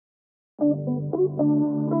And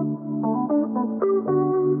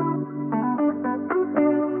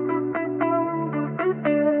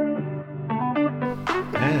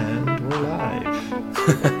we're live.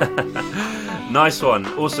 Nice one.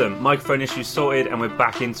 Awesome. Microphone issues sorted and we're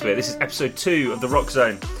back into it. This is episode 2 of the Rock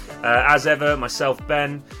Zone. As ever, myself,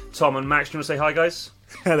 Ben, Tom and Max. Do you want to say hi, guys?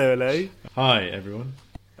 Hello, hello. Hi, everyone.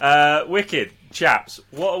 Wicked. Chaps,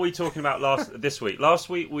 what are we talking about this week? Last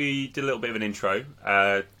week we did a little bit of an intro,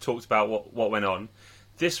 talked about what went on.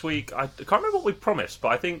 This week, I can't remember what we promised,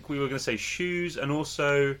 but I think we were going to say shoes and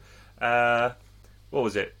also, what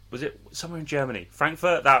was it? Was it somewhere in Germany?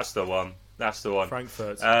 Frankfurt? That's the one.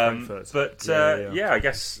 Frankfurt. But yeah, I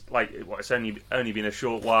guess it's only been a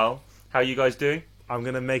short while. How are you guys doing? I'm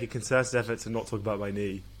going to make a concerted effort to not talk about my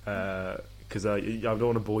knee because I don't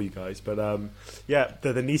want to bore you guys. But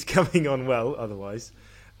the knee's coming on well otherwise.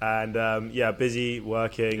 And busy,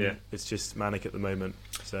 working. Yeah. It's just manic at the moment.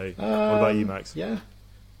 So what about you, Max? Yeah,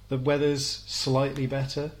 the weather's slightly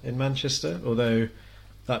better in Manchester, although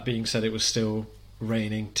that being said, it was still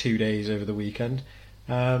raining 2 days over the weekend.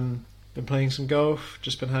 Been playing some golf,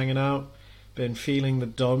 just been hanging out, been feeling the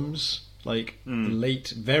DOMs,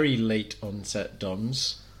 very late onset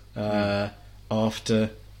DOMs. After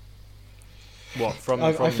what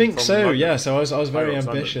I think so. Yeah, so I was very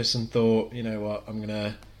ambitious and thought, you know what, I'm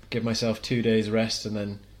gonna give myself 2 days rest and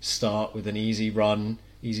then start with an easy run,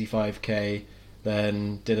 easy 5k.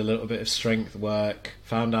 Then did a little bit of strength work.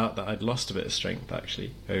 Found out that I'd lost a bit of strength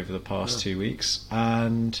actually over the past 2 weeks,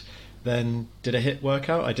 and then did a HIIT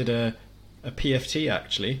workout. I did a PFT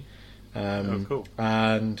actually. Cool.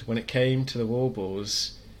 And when it came to the wall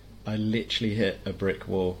balls, I literally hit a brick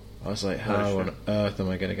wall. I was like, how on earth am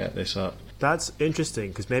I going to get this up? That's interesting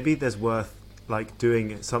because maybe there's worth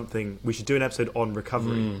doing something. We should do an episode on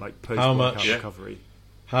recovery, post-workout recovery.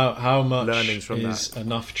 How much learnings from is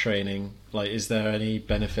enough training? Is there any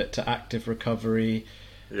benefit to active recovery?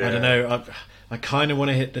 Yeah. I don't know. I kind of want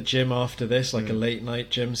to hit the gym after this, a late night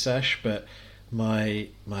gym sesh, but my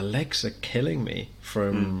legs are killing me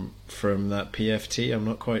from that PFT. I'm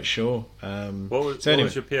not quite sure. What was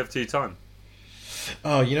your PFT time?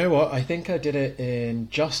 Oh, you know what? I think I did it in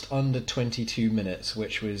just under 22 minutes,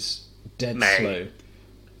 which was dead slow.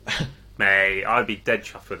 Mate, I'd be dead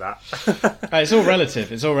chuffed with that. It's all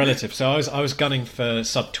relative. So I was gunning for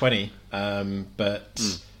sub 20,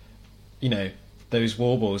 but those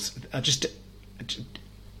wall balls. I'm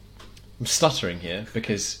stuttering here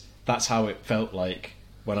because that's how it felt like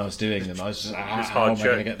when I was doing them. I was just how am I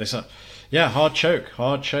going to get this up? Yeah, hard choke.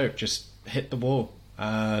 Just hit the wall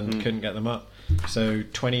and couldn't get them up. So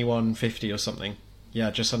 21:50 or something. Yeah,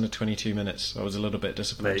 just under 22 minutes. I was a little bit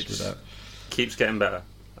disappointed with that. Keeps getting better.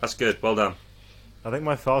 That's good. Well done. I think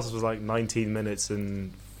my fastest was 19 minutes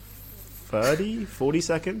and 40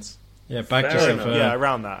 seconds. Yeah, bagged yourself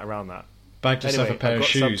around that. Bagged yourself a pair of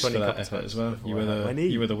shoes for that effort as well. You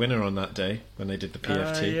were the winner on that day when they did the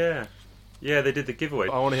PFT. Yeah, they did the giveaway.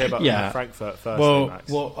 I want to hear about Frankfurt first.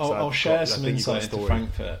 Well, I'll share some insight into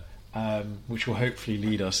Frankfurt, which will hopefully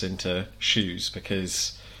lead us into shoes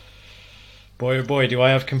because, boy oh boy, do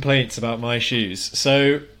I have complaints about my shoes.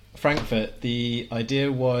 So Frankfurt, the idea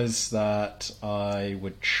was that I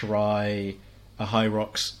would try a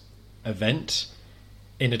Hyrox event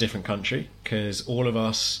in a different country because all of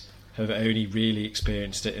us have only really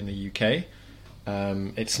experienced it in the UK.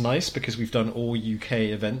 It's nice because we've done all UK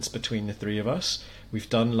events between the three of us. We've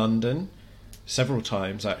done London several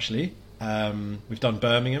times actually. We've done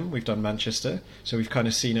Birmingham, we've done Manchester, so we've kind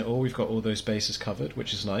of seen it all. We've got all those bases covered,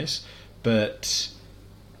 which is nice. But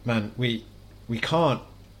man, we can't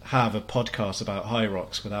have a podcast about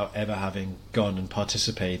Hyrox without ever having gone and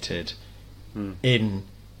participated in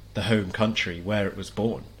the home country where it was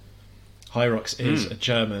born. Hyrox is a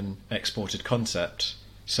German exported concept,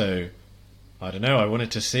 so I don't know, I wanted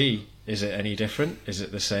to see, is it any different? Is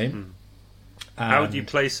it the same? How would you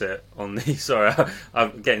place it on the... Sorry,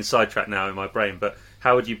 I'm getting sidetracked now in my brain, but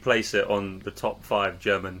how would you place it on the top 5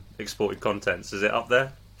 German exported contents? Is it up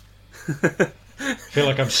there? I feel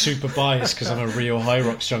like I'm super biased because I'm a real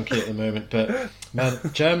Hyrox junkie at the moment, but man,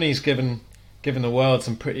 Germany's given the world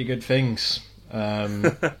some pretty good things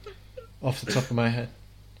off the top of my head,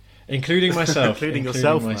 including myself. including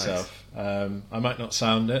myself. I might not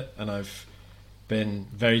sound it, and I've been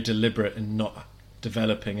very deliberate in not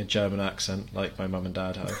developing a German accent like my mum and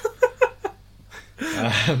dad have.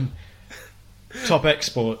 Top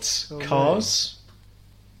exports, cars.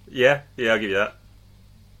 Yeah, I'll give you that.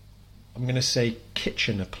 I'm going to say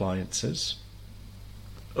kitchen appliances.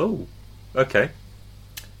 Oh, okay.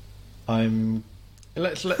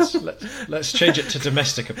 Let's change it to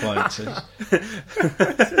domestic appliances.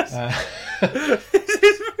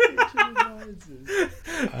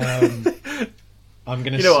 I'm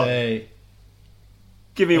going to You know say...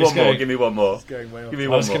 Give me one more. Give me one more. It's going way off. Give me I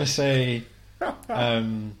one was more. going to say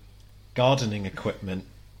gardening equipment.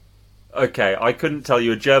 Okay, I couldn't tell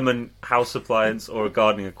you a German house appliance or a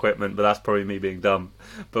gardening equipment, but that's probably me being dumb.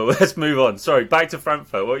 But let's move on. Sorry, back to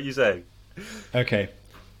Frankfurt. What are you saying? Okay.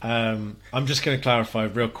 I'm just going to clarify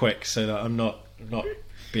real quick so that I'm not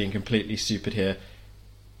being completely stupid here.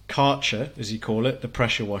 Karcher, as you call it, the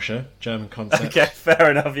pressure washer, German concept. Okay,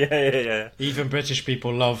 fair enough. Yeah. Even British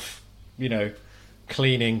people love,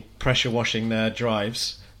 cleaning, pressure washing their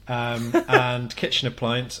drives. And kitchen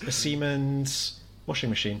appliance, a Siemens washing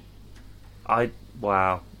machine.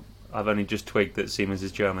 Wow. I've only just twigged that Siemens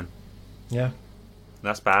is German. Yeah.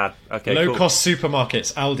 That's bad. Okay, Low cool. cost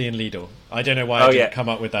supermarkets, Aldi and Lidl. I don't know why I didn't come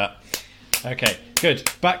up with that. Okay, good.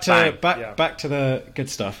 Back to the good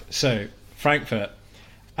stuff. So, Frankfurt.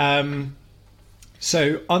 So,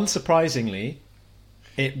 unsurprisingly,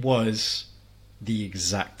 it was the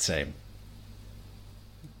exact same.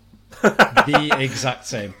 The exact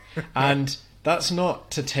same. And that's not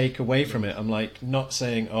to take away from it. I'm not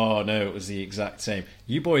saying, oh no, it was the exact same.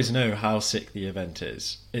 You boys know how sick the event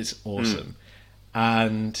is. It's awesome.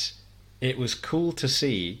 And it was cool to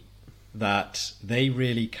see that they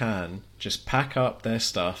really can just pack up their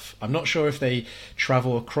stuff. I'm not sure if they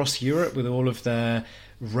travel across Europe with all of their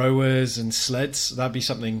rowers and sleds. That'd be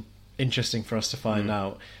something interesting for us to find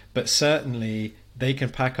out. But certainly they can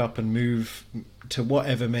pack up and move to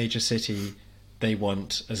whatever major city they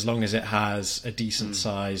want, as long as it has a decent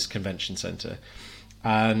sized convention centre.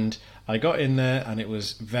 And I got in there and it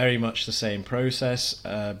was very much the same process.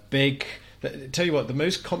 Tell you what, the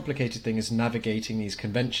most complicated thing is navigating these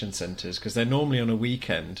convention centres, because they're normally on a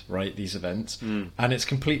weekend, right, these events, and it's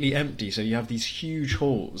completely empty. So you have these huge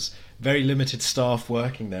halls, very limited staff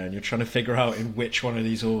working there, and you're trying to figure out in which one of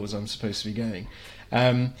these halls I'm supposed to be going.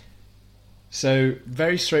 So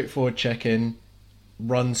very straightforward check-in,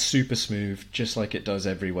 runs super smooth, just like it does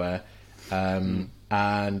everywhere.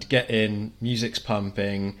 And get in, music's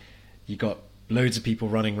pumping, you got loads of people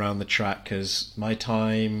running around the track, because my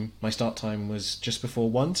start time was just before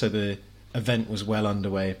 1, so the event was well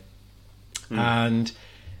underway. And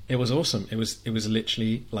it was awesome. It was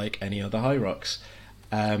literally like any other Hyrox.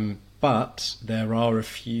 But there are a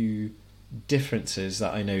few differences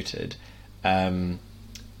that I noted.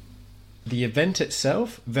 The event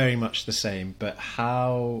itself, very much the same, but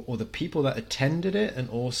the people that attended it, and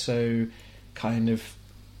also kind of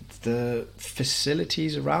the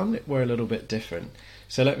facilities around it were a little bit different.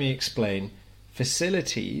 So let me explain.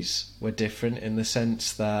 Facilities were different in the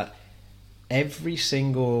sense that every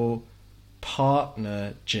single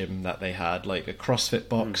partner gym that they had, like a CrossFit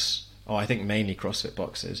box, I think mainly CrossFit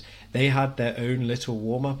boxes, they had their own little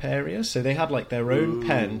warm-up area. So they had like their own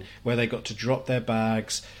pen where they got to drop their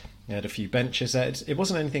bags. They had a few benches there. It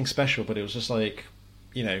wasn't anything special, but it was just like,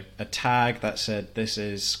 a tag that said this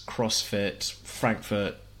is CrossFit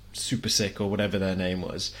Frankfurt Super Sick, or whatever their name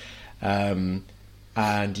was.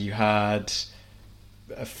 And you had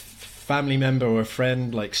a family member or a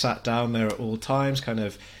friend like sat down there at all times, kind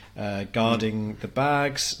of guarding the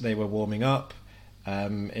bags. They were warming up.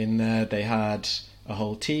 In there they had a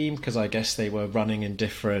whole team, because I guess they were running in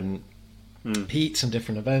different heats and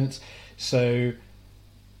different events. So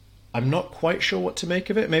I'm not quite sure what to make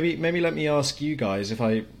of it. Maybe let me ask you guys,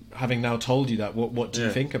 having now told you that, what do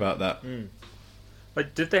you think about that?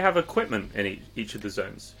 But did they have equipment in each of the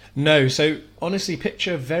zones? No, so honestly,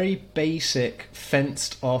 picture a very basic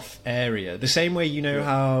fenced off area. The same way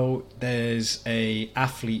how there's a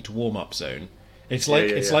athlete warm-up zone. It's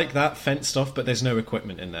like that, fenced off, but there's no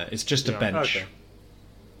equipment in there. It's just a bench. Okay.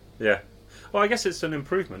 Yeah. Well, I guess it's an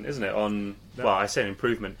improvement, isn't it? Well, I say an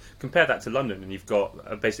improvement. Compare that to London, and you've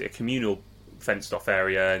got basically a communal fenced off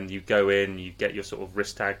area, and you go in, you get your sort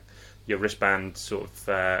of your wristband sort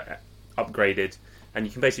of upgraded, and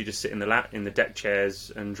you can basically just sit in the deck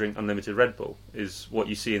chairs and drink unlimited Red Bull, is what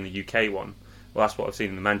you see in the UK one. Well, that's what I've seen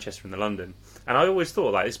in the Manchester and the London. And I always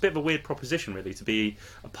thought, it's a bit of a weird proposition, really, to be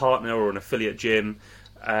a partner or an affiliate gym.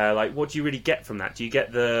 What do you really get from that? Do you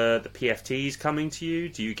get the PFTs coming to you?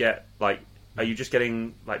 Do you get, are you just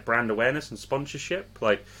getting, brand awareness and sponsorship?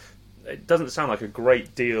 It doesn't sound like a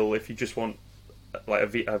great deal if you just want, a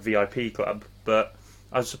VIP club, but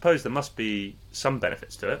I suppose there must be some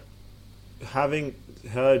benefits to it. Having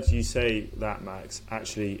heard you say that, Max,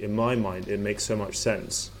 actually, in my mind, it makes so much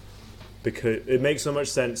sense. Because it makes so much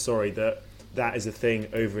sense, that is a thing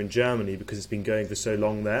over in Germany, because it's been going for so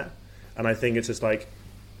long there. And I think it's just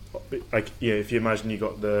if you imagine you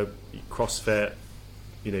got the CrossFit,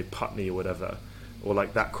 Putney or whatever, or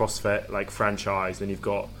that CrossFit franchise, then you've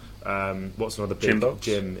got what's another big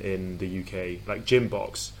gym in the UK, like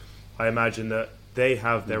Gymbox. I imagine that they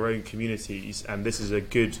have their own communities, and this is a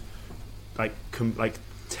good like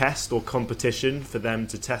test or competition for them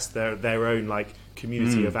to test their own like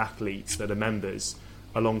community of athletes that are members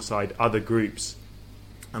alongside other groups.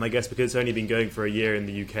 And I guess because it's only been going for a year in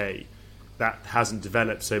the UK, that hasn't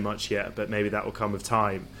developed so much yet, but maybe that will come with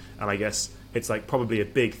time. And I guess it's like probably a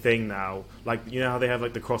big thing now. Like, you know how they have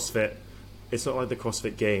like the CrossFit, it's not like the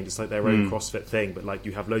CrossFit Games, it's like their own CrossFit thing, but like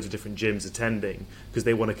you have loads of different gyms attending because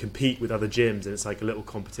they want to compete with other gyms, and it's like a little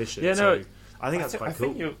competition. Yeah, so no, I think that's quite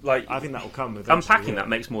cool. I think that will come eventually. Unpacking that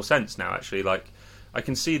makes more sense now, actually. Like, I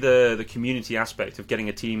can see the community aspect of getting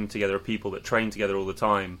a team together of people that train together all the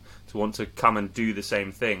time to want to come and do the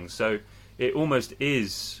same thing. So it almost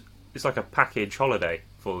is, it's like a package holiday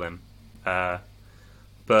for them.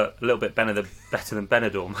 But a little bit better than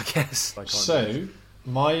Benidorm, I guess. So,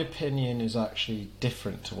 my opinion is actually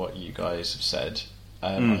different to what you guys have said.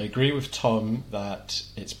 I agree with Tom that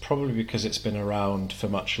it's probably because it's been around for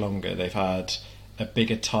much longer. They've had a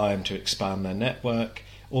bigger time to expand their network.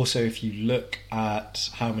 Also, if you look at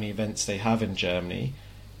how many events they have in Germany,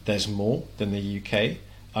 there's more than the UK.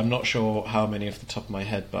 I'm not sure how many off the top of my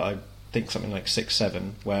head, but I think something like 6,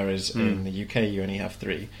 7, whereas in the UK you only have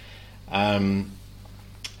 3.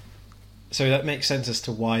 So that makes sense as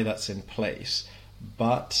to why that's in place.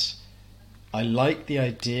 But I like the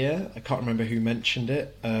idea, I can't remember who mentioned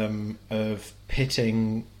it, of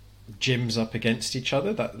pitting gyms up against each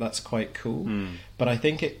other. That's quite cool. But I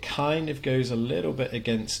think it kind of goes a little bit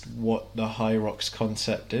against what the Hyrox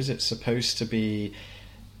concept is. It's supposed to be,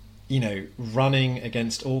 you know, running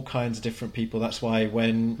against all kinds of different people. That's why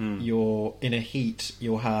when you're in a heat,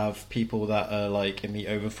 you'll have people that are like in the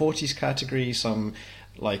over 40s category, some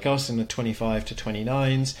like us in the 25 to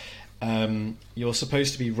 29s. You're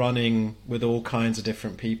supposed to be running with all kinds of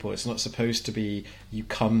different people. It's not supposed to be you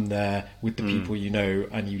come there with the people you know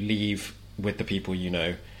and you leave with the people you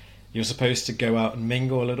know. You're supposed to go out and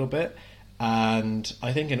mingle a little bit. And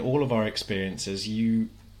I think in all of our experiences, you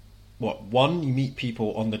meet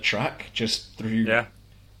people on the track just through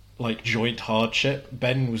like joint hardship.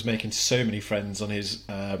 Ben was making so many friends on his,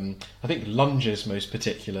 I think lunges most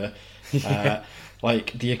particular.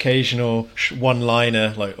 Like the occasional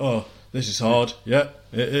one-liner, like, "Oh, this is hard." Yeah,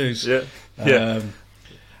 it is. Yeah.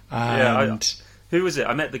 Who was it?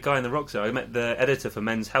 I met the guy in the Rock Zone. I met the editor for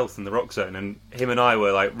Men's Health in the Rock Zone, and him and I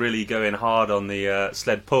were like really going hard on the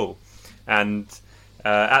sled pull. And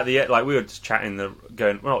at the end, like we were just chatting,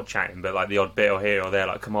 not chatting, but like the odd bit or here or there,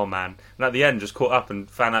 like, "Come on, man!" And at the end, just caught up and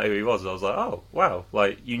found out who he was. I was like, "Oh, wow!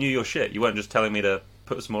 Like you knew your shit. You weren't just telling me to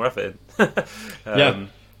put some more effort in." Yeah.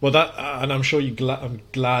 Well, and I'm sure I'm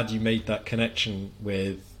glad you made that connection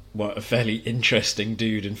with a fairly interesting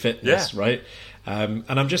dude in fitness, right? And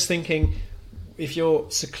I'm just thinking, if you're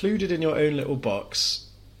secluded in your own little box,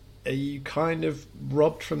 are you kind of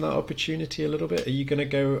robbed from that opportunity a little bit? Are you going to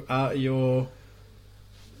go out of your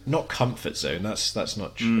not comfort zone? That's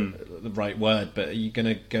not the right word, but are you going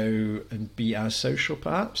to go and be as social,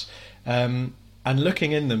 perhaps? And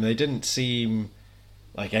looking in them, they didn't seem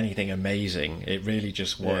like anything amazing. It really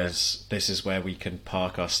just was, this is where we can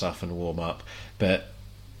park our stuff and warm up. But,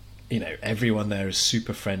 you know, everyone there is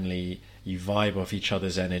super friendly. You vibe off each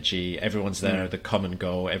other's energy. Everyone's there with the common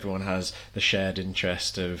goal. Everyone has the shared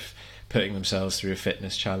interest of putting themselves through a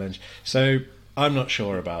fitness challenge. So I'm not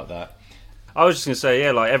sure about that. I was just going to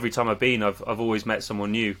say, like every time I've been, I've always met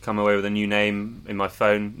someone new, come away with a new name in my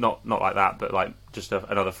phone. Not like that, but like just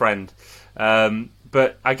another friend.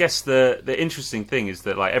 But I guess the interesting thing is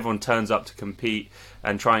that like everyone turns up to compete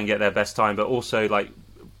and try and get their best time, but also like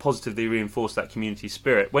positively reinforce that community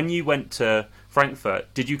spirit. When you went to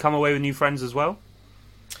Frankfurt, did you come away with new friends as well?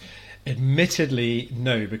 Admittedly,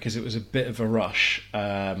 no, because it was a bit of a rush.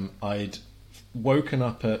 I'd woken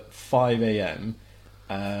up at 5 a.m,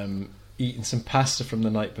 eaten some pasta from the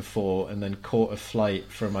night before, and then caught a flight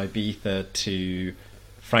from Ibiza to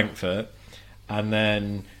Frankfurt, and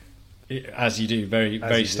then, as you do,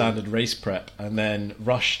 very standard race prep, and then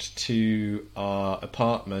rushed to our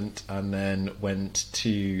apartment and then went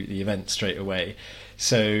to the event straight away.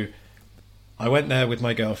 So I went there with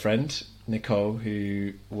my girlfriend, Nicole,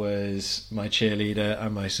 who was my cheerleader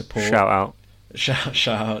and my support. Shout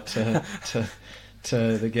out to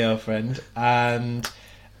the girlfriend. And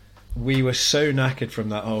we were so knackered from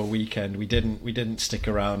that whole weekend. We didn't stick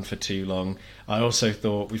around for too long. I also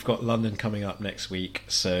thought, we've got London coming up next week,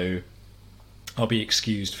 so I'll be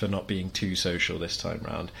excused for not being too social this time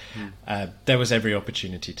round. There was every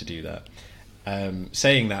opportunity to do that.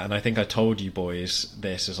 saying that, and I think I told you boys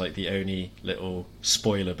this as like the only little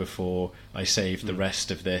spoiler before I save the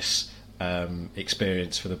rest of this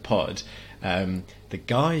experience for the pod. The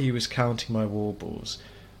guy who was counting my wall balls,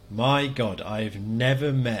 my God, I've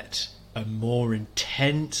never met a more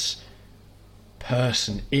intense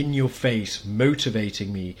person in your face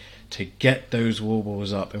motivating me to get those wall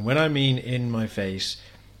balls up. And when I mean in my face,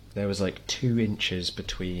 there was like 2 inches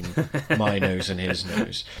between my nose and his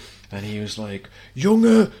nose. And he was like,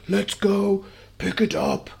 "Junge, let's go, pick it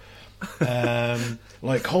up."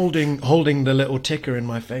 Like holding the little ticker in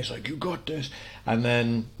my face, like, "You got this." And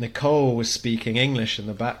then Nicole was speaking English in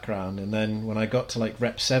the background. And then when I got to like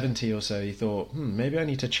rep 70 or so, he thought, maybe I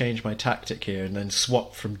need to change my tactic here, and then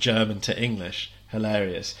swap from German to English.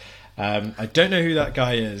 Hilarious. I don't know who that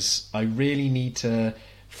guy is. I really need to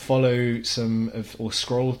follow or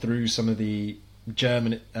scroll through some of the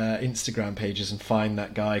German Instagram pages and find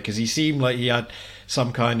that guy, because he seemed like he had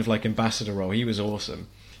some kind of like ambassador role. He was awesome.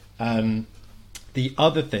 The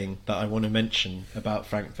other thing that I want to mention about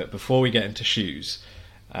Frankfurt before we get into shoes,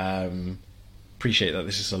 appreciate that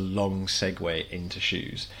this is a long segue into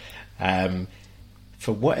shoes.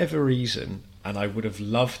 For whatever reason, and I would have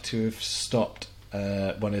loved to have stopped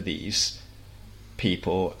one of these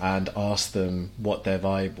people and asked them what their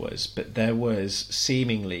vibe was, but there was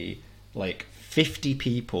seemingly like 50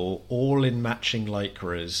 people all in matching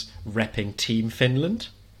lycras repping Team Finland,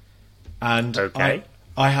 and okay.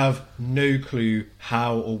 I have no clue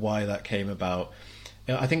how or why that came about.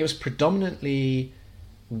 I think it was predominantly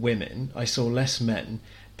women. I saw less men,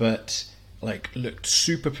 but like looked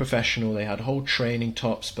super professional. They had whole training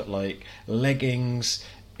tops, but like leggings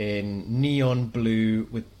in neon blue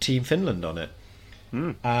with Team Finland on it.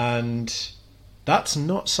 And that's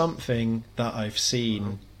not something that I've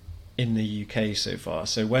seen in the UK so far.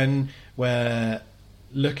 So when we're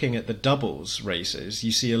looking at the doubles races,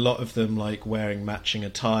 you see a lot of them like wearing matching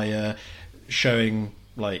attire, showing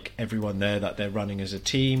like everyone there that they're running as a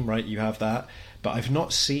team, right? You have that. But I've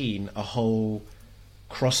not seen a whole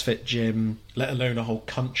CrossFit gym, let alone a whole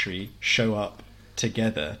country, show up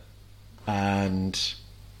together and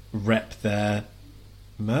rep their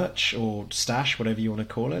merch or stash, whatever you want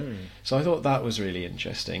to call it. So I thought that was really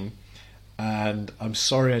interesting, and I'm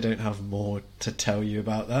sorry I don't have more to tell you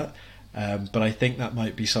about that, but I think that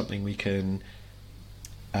might be something we can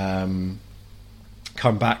come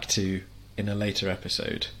back to in a later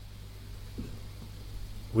episode.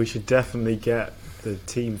 We should definitely get the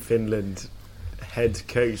Team Finland head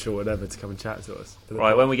coach or whatever to come and chat to us.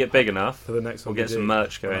 Right, when we get big enough, for the next one, we'll get some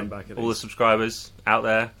merch going. All the subscribers out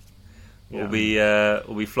there, we'll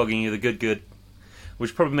be flogging you the good,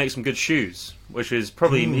 which probably makes some good shoes, which is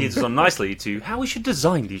probably leads us on nicely to how we should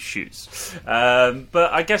design these shoes.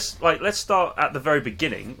 But I guess like let's start at the very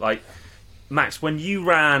beginning. Like Max, when you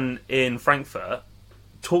ran in Frankfurt,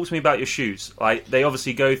 talk to me about your shoes. Like they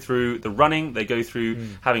obviously go through the running, they go through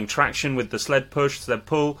having traction with the sled push, sled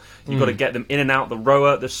pull. You've got to get them in and out the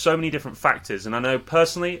rower. There's so many different factors, and I know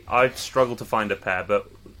personally I've struggled to find a pair. But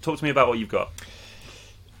talk to me about what you've got.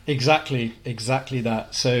 Exactly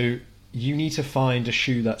that. So you need to find a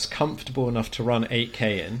shoe that's comfortable enough to run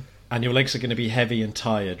 8k in, and your legs are going to be heavy and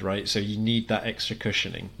tired, right? So you need that extra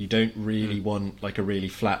cushioning. You don't really want like a really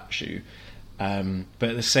flat shoe. But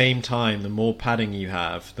at the same time, the more padding you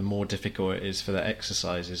have, the more difficult it is for the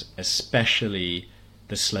exercises, especially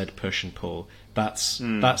the sled push and pull. That's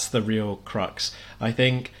the real crux. I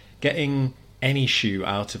think getting any shoe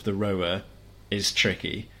out of the rower is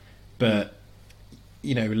tricky, but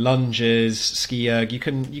you know, lunges, ski erg, you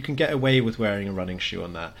can get away with wearing a running shoe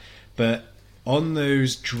on that. But on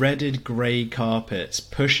those dreaded grey carpets,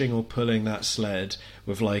 pushing or pulling that sled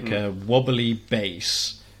with like a wobbly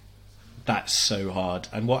base, that's so hard.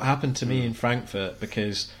 And what happened to me in Frankfurt,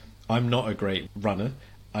 because I'm not a great runner,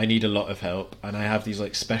 I need a lot of help, and I have these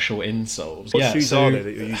like special insoles. What shoes are they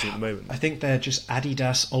that you're using at the moment? I think they're just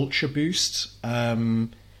Adidas Ultra Boost.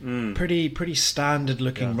 Pretty standard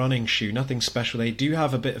looking running shoe, nothing special. They do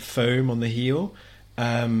have a bit of foam on the heel,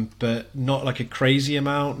 but not like a crazy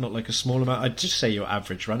amount, not like a small amount. I'd just say your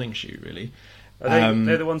average running shoe, really. Are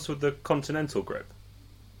they're the ones with the continental grip?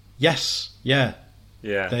 Yes, yeah.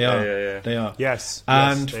 Yeah, they are. Yeah. They are. Yes,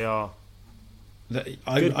 and they are.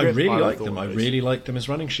 I really like them. I really like them as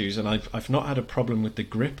running shoes, and I've not had a problem with the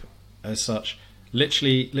grip as such.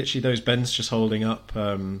 Literally those bends just holding up.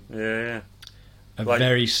 A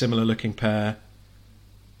very similar looking pair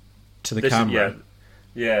to the camera.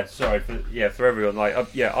 Sorry for everyone. Like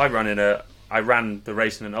I ran the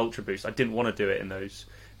race in an Ultra Boost. I didn't want to do it in those,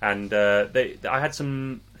 and I had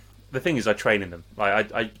some the thing is, I train in them.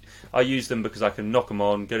 Like I use them because I can knock them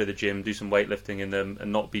on, go to the gym, do some weightlifting in them,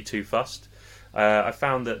 and not be too fussed. I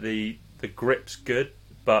found that the grip's good,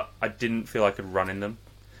 but I didn't feel I could run in them.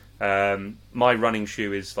 My running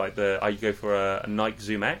shoe is like I go for a Nike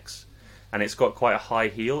Zoom X, and it's got quite a high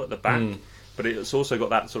heel at the back, but it's also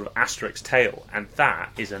got that sort of asterisk tail, and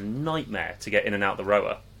that is a nightmare to get in and out the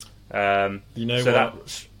rower.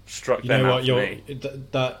 That struck them out for me.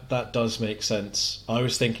 That does make sense. I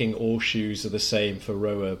was thinking all shoes are the same for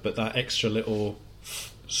rower, but that extra little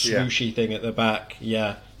swooshy thing at the back,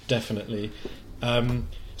 yeah, definitely.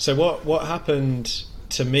 So what happened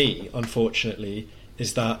to me, unfortunately,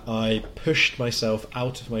 is that I pushed myself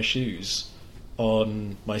out of my shoes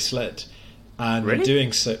on my sled, and really? in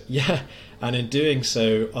doing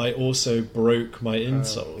so, I also broke my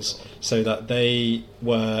insoles so that they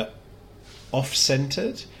were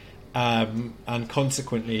off-centered, and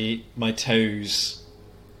consequently my toes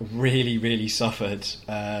really, really suffered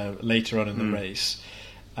later on in the race.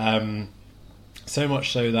 So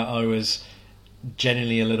much so that I was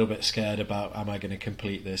genuinely a little bit scared about, am I going to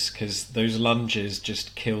complete this? Because those lunges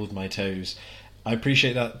just killed my toes. I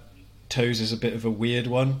appreciate that toes is a bit of a weird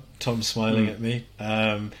one. Tom's smiling at me.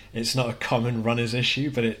 It's not a common runner's issue,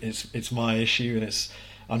 but it's my issue, and it's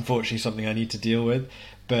unfortunately something I need to deal with.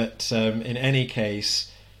 But in any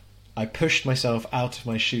case, I pushed myself out of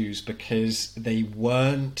my shoes because they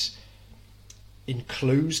weren't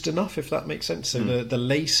enclosed enough, if that makes sense. So the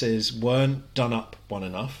laces weren't done up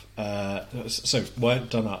weren't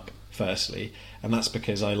done up firstly, and that's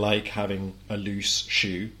because I like having a loose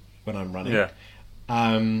shoe when I'm running.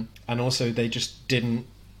 And also they just didn't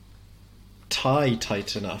tie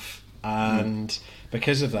tight enough, and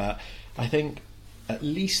because of that, I think at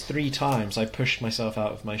least 3 times I pushed myself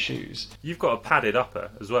out of my shoes. You've got a padded upper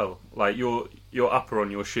as well. Like your upper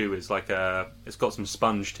on your shoe is like it's got some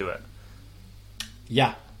sponge to it.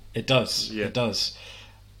 Yeah, it does. Yeah. It does.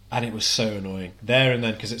 And it was so annoying. There and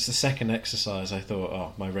then, because it's the second exercise, I thought,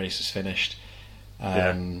 oh, my race is finished.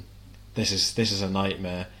 This is a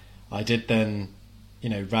nightmare. I did then,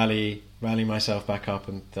 rally myself back up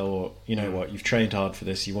and thought, what, you've trained hard for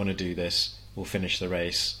this, you want to do this, we'll finish the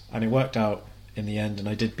race. And it worked out in the end, and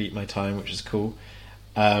I did beat my time, which is cool.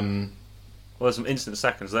 Well, there's some instant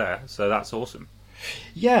seconds there, so that's awesome.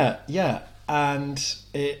 Yeah, and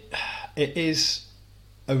it is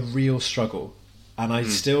a real struggle, and I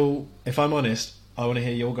still, if I'm honest, I want to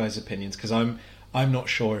hear your guys' opinions, because I'm not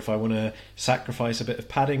sure if I want to sacrifice a bit of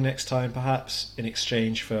padding next time, perhaps in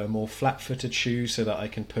exchange for a more flat-footed shoe so that I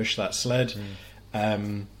can push that sled.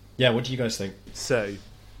 What do you guys think? So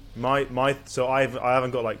I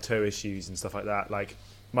haven't got like toe issues and stuff like that. Like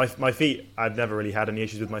my feet, I've never really had any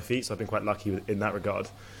issues with my feet, so I've been quite lucky in that regard.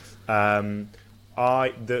 For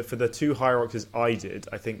the 2 Hyroxes I did,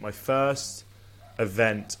 I think my first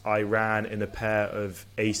event I ran in a pair of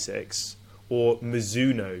Asics or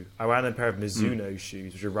Mizuno. I ran in a pair of Mizuno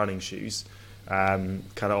shoes, which are running shoes, kind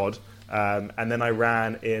of odd. And then I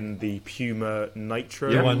ran in the Puma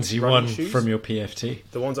Nitro. The ones you won shoes. From your PFT.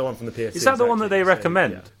 The ones I won from the PFT. Is that the one that they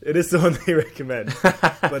recommend? So, yeah. It is the one they recommend,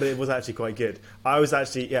 but it was actually quite good. I was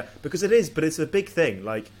actually because it is, but it's a big thing.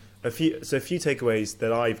 Like a few takeaways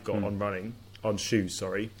that I've got on shoes.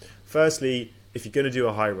 Sorry. Firstly, if you're going to do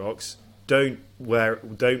a Hyrox, don't wear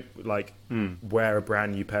a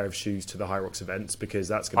brand new pair of shoes to the Hyrox events, because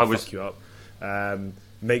that's going to fuck you up.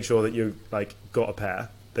 Make sure that you got a pair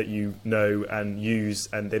that you know and use,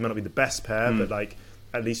 and they might not be the best pair, but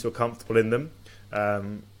at least you're comfortable in them.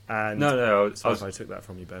 And sorry if I took that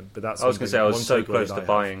from you, Ben, but that's. I was going to say I was so close to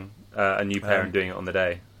buying a new pair and doing it on the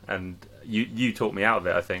day, and you talked me out of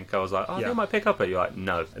it. I think I was like, I might pick up it. You're like,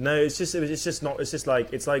 no, it's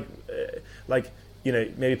like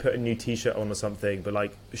maybe put a new T-shirt on or something. But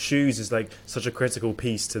like shoes is like such a critical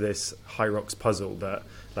piece to this Hyrox puzzle that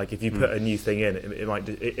like if you put a new thing in,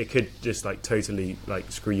 it could just like totally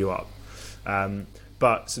like screw you up.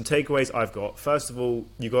 But some takeaways I've got. First of all,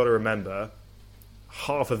 you got to remember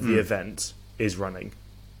half of the event is running,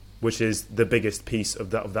 which is the biggest piece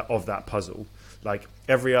of that puzzle. Like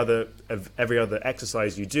every other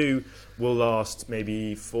exercise you do will last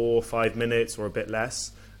maybe 4 or 5 minutes or a bit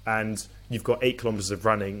less, and you've got 8 kilometers of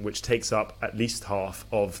running, which takes up at least half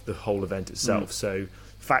of the whole event itself. So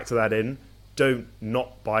factor that in. Don't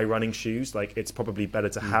not buy running shoes. Like it's probably better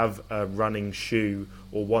to have a running shoe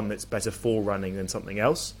or one that's better for running than something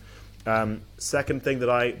else. Second thing that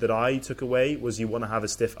I took away was you want to have a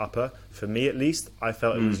stiff upper. For me, at least, I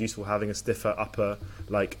felt it was useful having a stiffer upper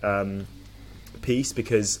piece,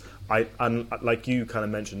 because like you kind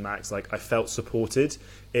of mentioned, Max, like I felt supported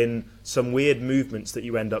in some weird movements that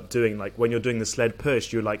you end up doing. Like when you're doing the sled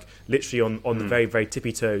push, you're like literally on the very, very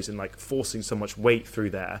tippy toes and like forcing so much weight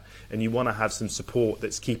through there. And you want to have some support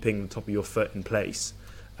that's keeping the top of your foot in place.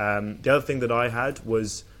 The other thing that I had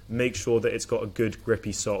was make sure that it's got a good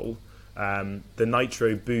grippy sole. The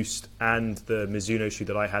Nitro Boost and the Mizuno shoe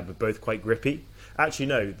that I had were both quite grippy. Actually,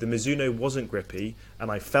 no, the Mizuno wasn't grippy,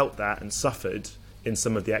 and I felt that and suffered in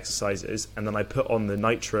some of the exercises, and then I put on the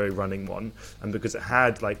Nitro running one, and because it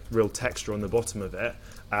had like real texture on the bottom of it,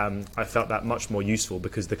 I felt that much more useful,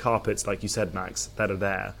 because the carpets, like you said, Max, that are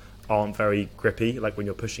there aren't very grippy, like when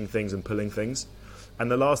you're pushing things and pulling things.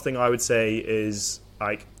 And the last thing I would say is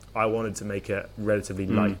like I wanted to make it relatively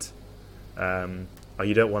light.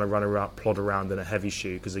 You don't want to run around, plod around in a heavy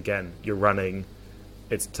shoe, because again, you're running,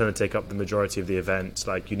 it's going to take up the majority of the event.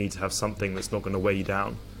 Like you need to have something that's not going to weigh you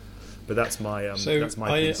down. But that's my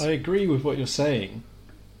piece. I agree with what you're saying,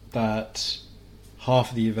 that half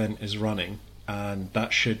of the event is running, and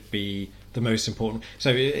that should be the most important. So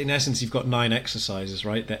in essence, you've got 9 exercises,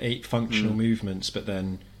 right? They're 8 functional movements, but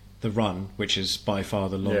then the run, which is by far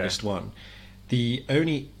the longest one. The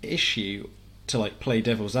only issue, to like play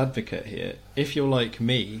devil's advocate here, if you're like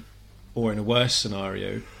me, or in a worse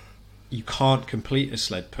scenario, you can't complete a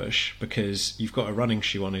sled push because you've got a running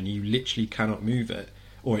shoe on and you literally cannot move it,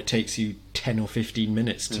 or it takes you 10 or 15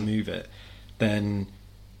 minutes to move it, then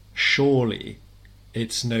surely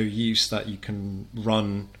it's no use that you can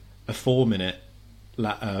run a 4-minute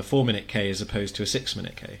K as opposed to a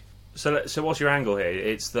 6-minute K. So what's your angle here?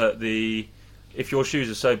 It's that if your shoes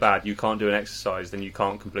are so bad you can't do an exercise, then you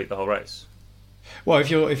can't complete the whole race. Well,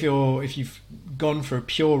 if you've gone for a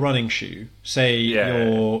pure running shoe, say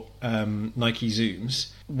your Nike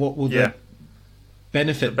Zooms, what will the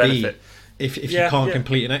benefit be if you can't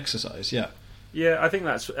complete an exercise? Yeah, I think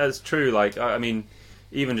that's true. Like, I mean,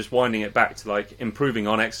 even just winding it back to like improving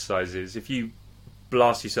on exercises, if you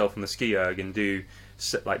blast yourself on the ski erg and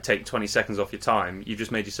take 20 seconds off your time, you've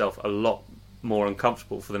just made yourself a lot more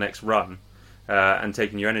uncomfortable for the next run and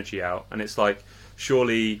taking your energy out. And it's like,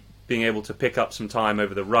 surely being able to pick up some time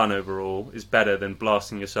over the run overall is better than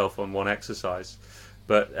blasting yourself on one exercise.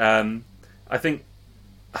 But I think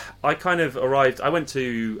I kind of arrived. I went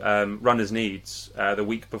to Runners Needs the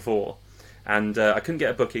week before, and I couldn't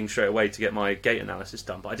get a booking straight away to get my gait analysis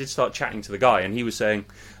done. But I did start chatting to the guy, and he was saying,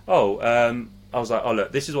 I was like,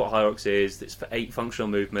 look, this is what Hyrox is. It's for 8 functional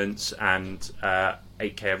movements and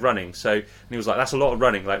 8K of running. And he was like, that's a lot of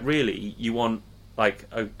running. Like, really, you want like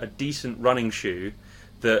a decent running shoe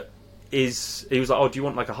that is. He was like, do you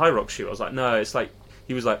want like a Hyrox shoe? I was like, no. It's like,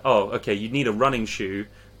 he was like, okay, you need a running shoe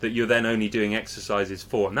that you're then only doing exercises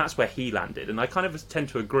for, and that's where he landed. And I kind of tend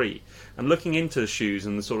to agree. And looking into the shoes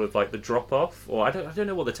and the sort of like the drop off, or I don't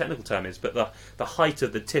know what the technical term is, but the height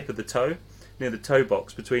of the tip of the toe, near the toe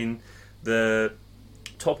box between the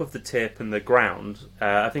top of the tip and the ground,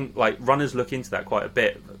 I think like runners look into that quite a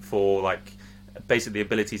bit for like basically the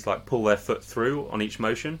ability to like pull their foot through on each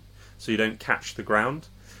motion, so you don't catch the ground.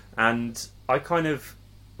 And I kind of,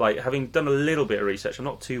 like, having done a little bit of research, I'm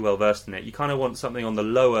not too well versed in it, you kind of want something on the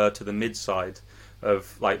lower to the mid side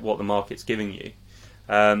of like what the market's giving you.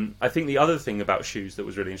 I think the other thing about shoes that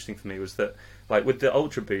was really interesting for me was that, like, with the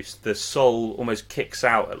Ultra Boost, the sole almost kicks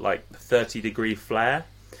out at like 30-degree flare,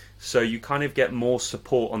 so you kind of get more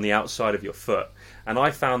support on the outside of your foot. And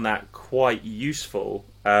I found that quite useful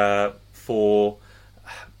for,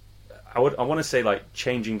 I want to say, like,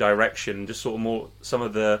 changing direction, just sort of more some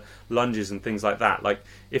of the lunges and things like that. Like,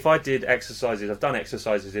 if I did exercises, I've done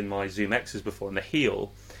exercises in my Zoom X's before, and the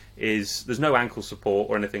heel is, there's no ankle support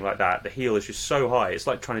or anything like that. The heel is just so high, it's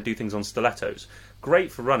like trying to do things on stilettos.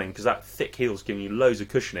 Great for running because that thick heel's giving you loads of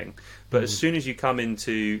cushioning. But as soon as you come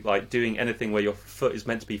into like doing anything where your foot is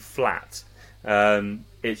meant to be flat,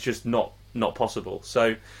 it's just not possible.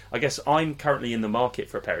 So I guess I'm currently in the market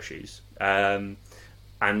for a pair of shoes, and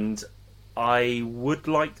I would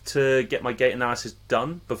like to get my gait analysis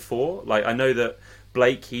done before. Like, I know that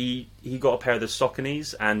Blake, he got a pair of the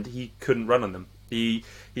Sauconys and he couldn't run on them. He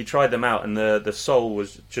tried them out and the sole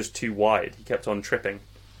was just too wide. He kept on tripping.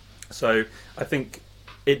 So I think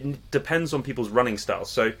it depends on people's running styles.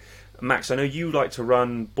 So Max, I know you like to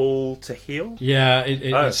run ball to heel. Yeah,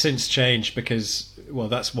 it's since changed because, well,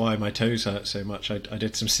 that's why my toes hurt so much. I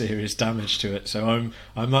did some serious damage to it. So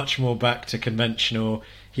I'm much more back to conventional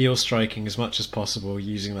heel striking as much as possible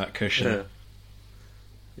using that cushion.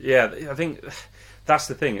 Yeah, I think that's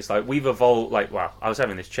the thing. It's like we've evolved. Like, wow, I was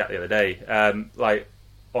having this chat the other day, like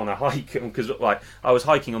on a hike, because like I was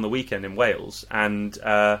hiking on the weekend in Wales, and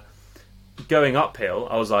going uphill,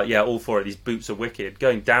 I was like, yeah, all for it. These boots are wicked.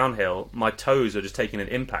 Going downhill, my toes are just taking an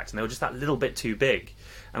impact, and they were just that little bit too big.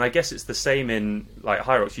 And I guess it's the same in like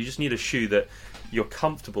Hyrox. You just need a shoe that you're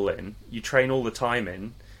comfortable in, you train all the time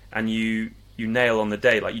in, and you nail on the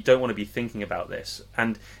day. Like, you don't want to be thinking about this.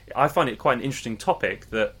 And I find it quite an interesting topic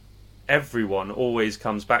that everyone always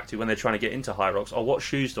comes back to when they're trying to get into Hyrox. Oh, what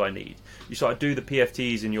shoes do I need? You sort of do the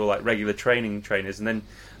PFTs in your like regular trainers, and then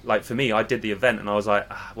like for me, I did the event and I was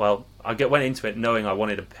like, well, went into it knowing I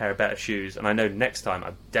wanted a pair of better shoes, and I know next time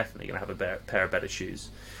I'm definitely going to have a pair of better shoes.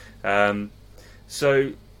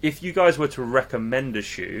 So if you guys were to recommend a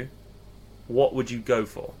shoe, what would you go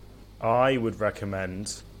for? I would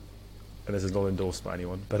recommend, and this is not endorsed by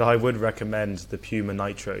anyone, but I would recommend the Puma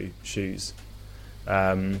Nitro shoes.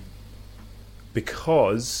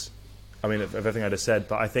 Because, I mean, of everything I just said,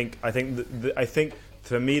 but I think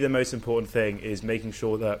for me the most important thing is making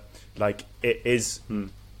sure that like it is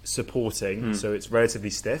supporting, so it's relatively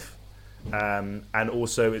stiff, and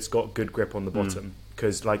also it's got good grip on the bottom.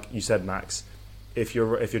 Because, like you said, Max, if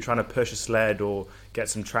you're trying to push a sled or get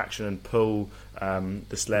some traction and pull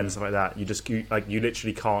the sled and stuff like that, you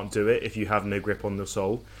literally can't do it if you have no grip on the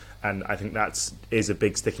sole. And I think is a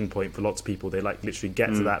big sticking point for lots of people. They like literally get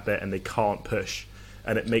to that bit and they can't push,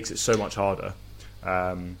 and it makes it so much harder.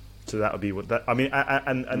 So that would be what that. I mean,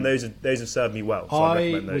 and those have served me well. So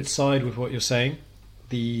I would side with what you're saying.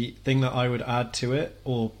 The thing that I would add to it,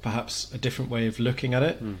 or perhaps a different way of looking at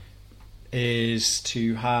it, is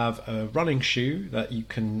to have a running shoe that you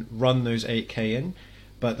can run those 8K in,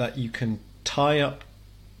 but that you can tie up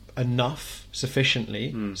enough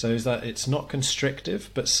sufficiently so that it's not constrictive,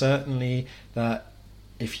 but certainly that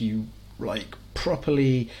if you like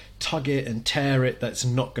properly tug it and tear it, that's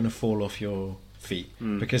not going to fall off your feet,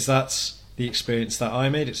 because that's the experience that I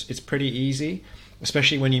made. It's pretty easy,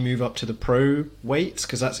 especially when you move up to the pro weights,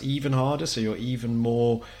 because that's even harder, so you're even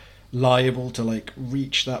more liable to like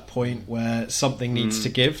reach that point where something needs to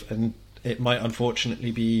give, and it might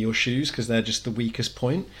unfortunately be your shoes because they're just the weakest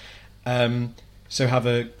point. So have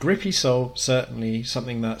a grippy sole, certainly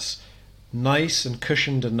something that's nice and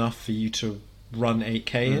cushioned enough for you to run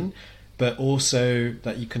 8K in, but also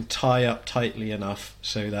that you can tie up tightly enough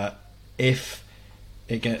so that if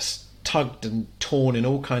it gets tugged and torn in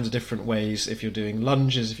all kinds of different ways, if you're doing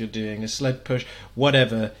lunges, if you're doing a sled push,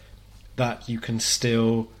 whatever, that you can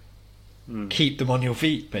still keep them on your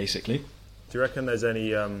feet, basically. Do you reckon there's any?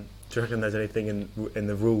 Do you reckon there's anything in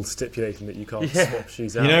the rules stipulating that you can't swap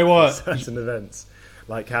shoes out? You know what? For certain events,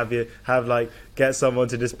 like get someone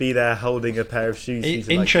to just be there holding a pair of shoes.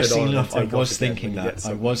 Interesting enough, I was thinking that.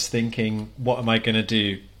 I was thinking, what am I going to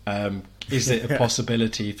do? Is it a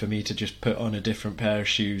possibility for me to just put on a different pair of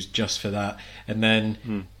shoes just for that? And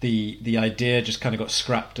then the idea just kind of got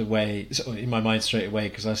scrapped away in my mind straight away,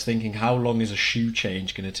 because I was thinking, how long is a shoe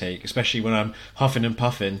change going to take? Especially when I'm huffing and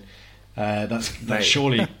puffing. That's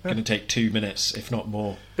surely going to take 2 minutes, if not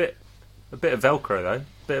more. A bit of Velcro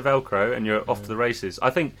though, and you're off to the races. I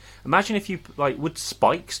think. Imagine if you would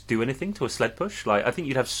spikes do anything to a sled push? Like, I think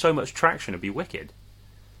you'd have so much traction, it'd be wicked.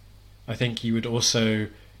 I think you would also.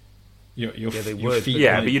 Your feet.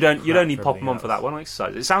 Yeah, but you'd only pop them on for that one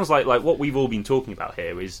exercise. It sounds like what we've all been talking about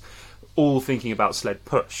here is all thinking about sled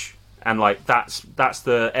push, and that's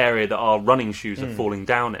the area that our running shoes are falling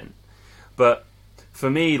down in. But for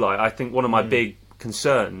me, I think one of my big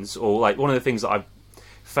concerns, or one of the things that I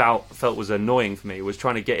felt was annoying for me, was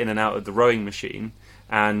trying to get in and out of the rowing machine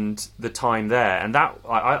and the time there. And that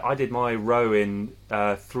I did my row in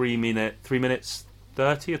 3 minutes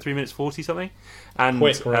 30 or 3 minutes 40 something. And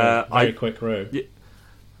quick row, very quick row. Mate,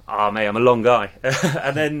 I'm a long guy.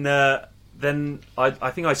 And then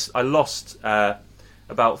I think I lost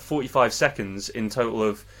about 45 seconds in total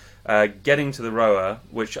of getting to the rower,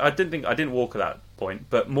 which I didn't walk at that point,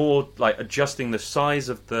 but more adjusting the size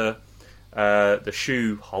of the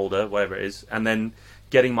shoe holder, whatever it is, and then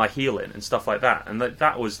getting my heel in and stuff like that. And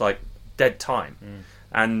that was dead time.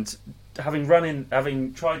 And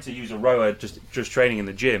having tried to use a rower just training in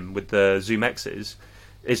the gym with the Zoom X's,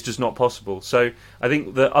 it's just not possible. So I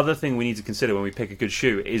think the other thing we need to consider when we pick a good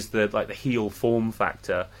shoe is the heel form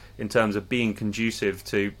factor, in terms of being conducive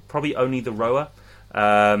to probably only the rower.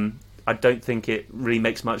 I don't think it really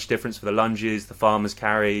makes much difference for the lunges, the farmer's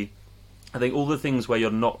carry. I think all the things where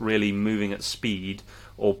you're not really moving at speed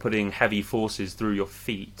or putting heavy forces through your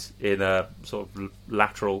feet in a sort of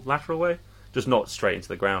lateral way, just not straight into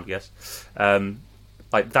the ground, I guess.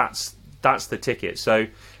 That's the ticket. So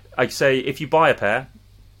I'd say if you buy a pair,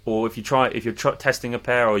 or if you're testing a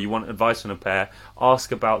pair, or you want advice on a pair,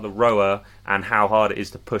 ask about the rower and how hard it is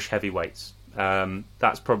to push heavy weights.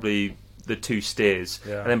 That's probably the two steers.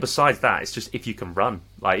 Yeah. And then besides that, it's just if you can run.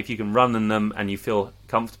 Like, if you can run in them and you feel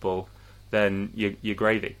comfortable, then you're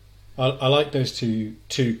gravy. I like those two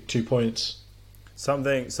points.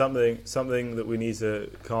 Something that we need to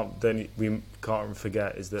can't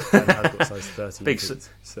forget is that Ben has got size 13 Big feet.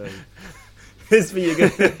 So there's going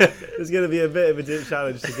to be a bit of a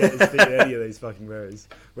challenge to get his feet in any of those fucking mirrors.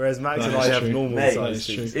 Whereas Max and I have normal size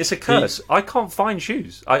feet. It's a curse. I can't find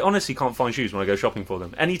shoes. I honestly can't find shoes when I go shopping for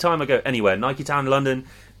them. Anytime I go anywhere, Nike Town, London,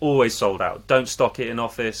 always sold out. Don't stock it in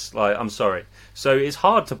office. Like, I'm sorry. So it's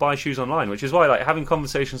hard to buy shoes online, which is why, like, having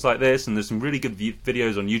conversations like this, and there's some really good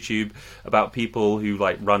videos on YouTube about people who,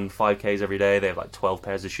 like, run 5Ks every day. They have, like, 12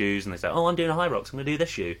 pairs of shoes, and they say, oh, I'm doing a Hyrox, I'm going to do this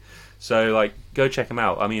shoe. So, like, go check them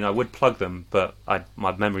out. I mean, I would plug them, but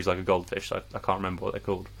my memory's like a goldfish, so I can't remember what they're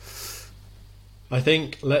called. I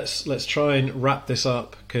think let's try and wrap this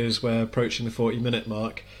up, because we're approaching the 40-minute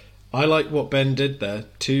mark. I like what Ben did there.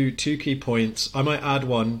 Two key points. I might add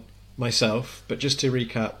one myself, but just to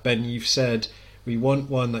recap, Ben, you've said we want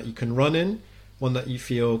one that you can run in, one that you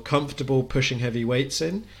feel comfortable pushing heavy weights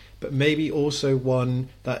in, but maybe also one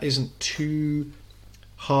that isn't too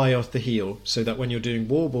high off the heel, so that when you're doing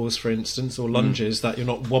wall balls, for instance, or lunges, that you're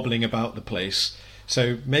not wobbling about the place.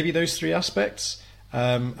 So maybe those three aspects,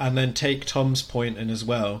 and then take Tom's point in as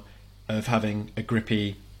well of having a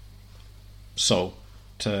grippy sole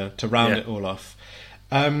to round it all off.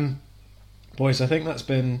 Boys, I think that's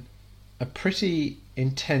been a pretty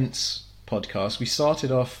intense podcast. We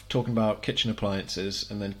started off talking about kitchen appliances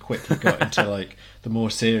and then quickly got into like the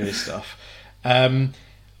more serious stuff.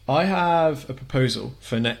 I have a proposal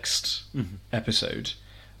for next episode.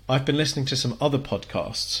 I've been listening to some other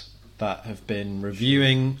podcasts that have been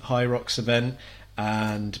reviewing Hyrox event,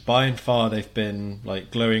 and by and far they've been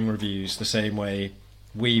like glowing reviews, the same way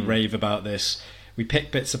we rave about this. We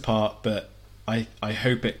pick bits apart, but I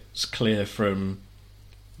hope it's clear from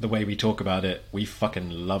the way we talk about it, we fucking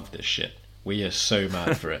love this shit. We are so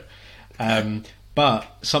mad for it. But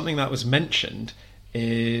something that was mentioned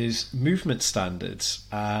is movement standards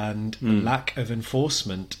and lack of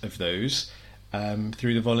enforcement of those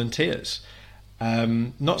through the volunteers.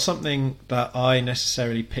 Not something that I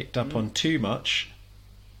necessarily picked up on too much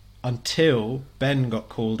until Ben got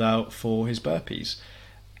called out for his burpees.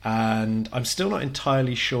 And I'm still not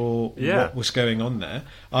entirely sure what was going on there.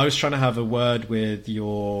 I was trying to have a word with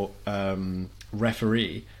your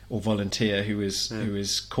referee or volunteer who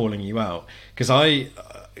is calling you out, because I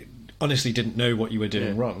honestly didn't know what you were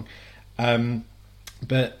doing wrong.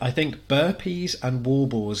 But I think burpees and wall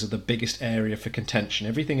balls are the biggest area for contention.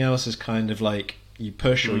 Everything else is kind of like you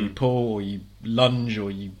push or you pull or you lunge or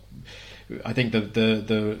you... I think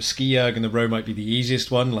the ski erg and the row might be the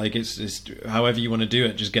easiest one. Like it's however you want to do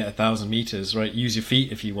it, just get 1,000 meters, right? Use your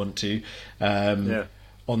feet if you want to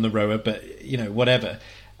on the rower, but you know, whatever.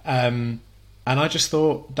 And I just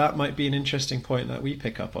thought that might be an interesting point that we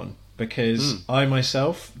pick up on, because I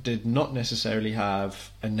myself did not necessarily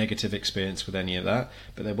have a negative experience with any of that,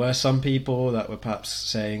 but there were some people that were perhaps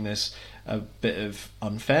saying there's a bit of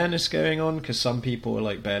unfairness going on, because some people are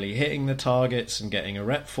like barely hitting the targets and getting a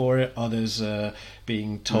rep for it, others are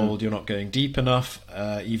being told you're not going deep enough,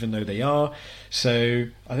 even though they are. So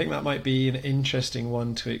I think that might be an interesting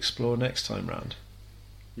one to explore next time round.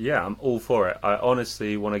 Yeah, I'm all for it. I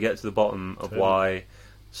honestly want to get to the bottom of why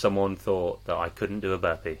someone thought that I couldn't do a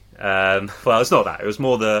burpee. Well, it's not that. It was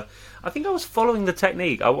more I think I was following the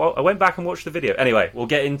technique. I went back and watched the video. Anyway, we'll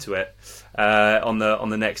get into it on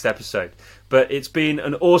the next episode. But it's been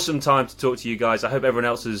an awesome time to talk to you guys. I hope everyone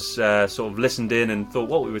else has sort of listened in and thought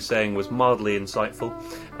what we were saying was mildly insightful.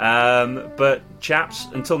 But chaps,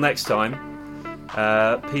 until next time,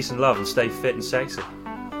 peace and love, and stay fit and sexy.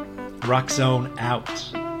 Rock Zone out.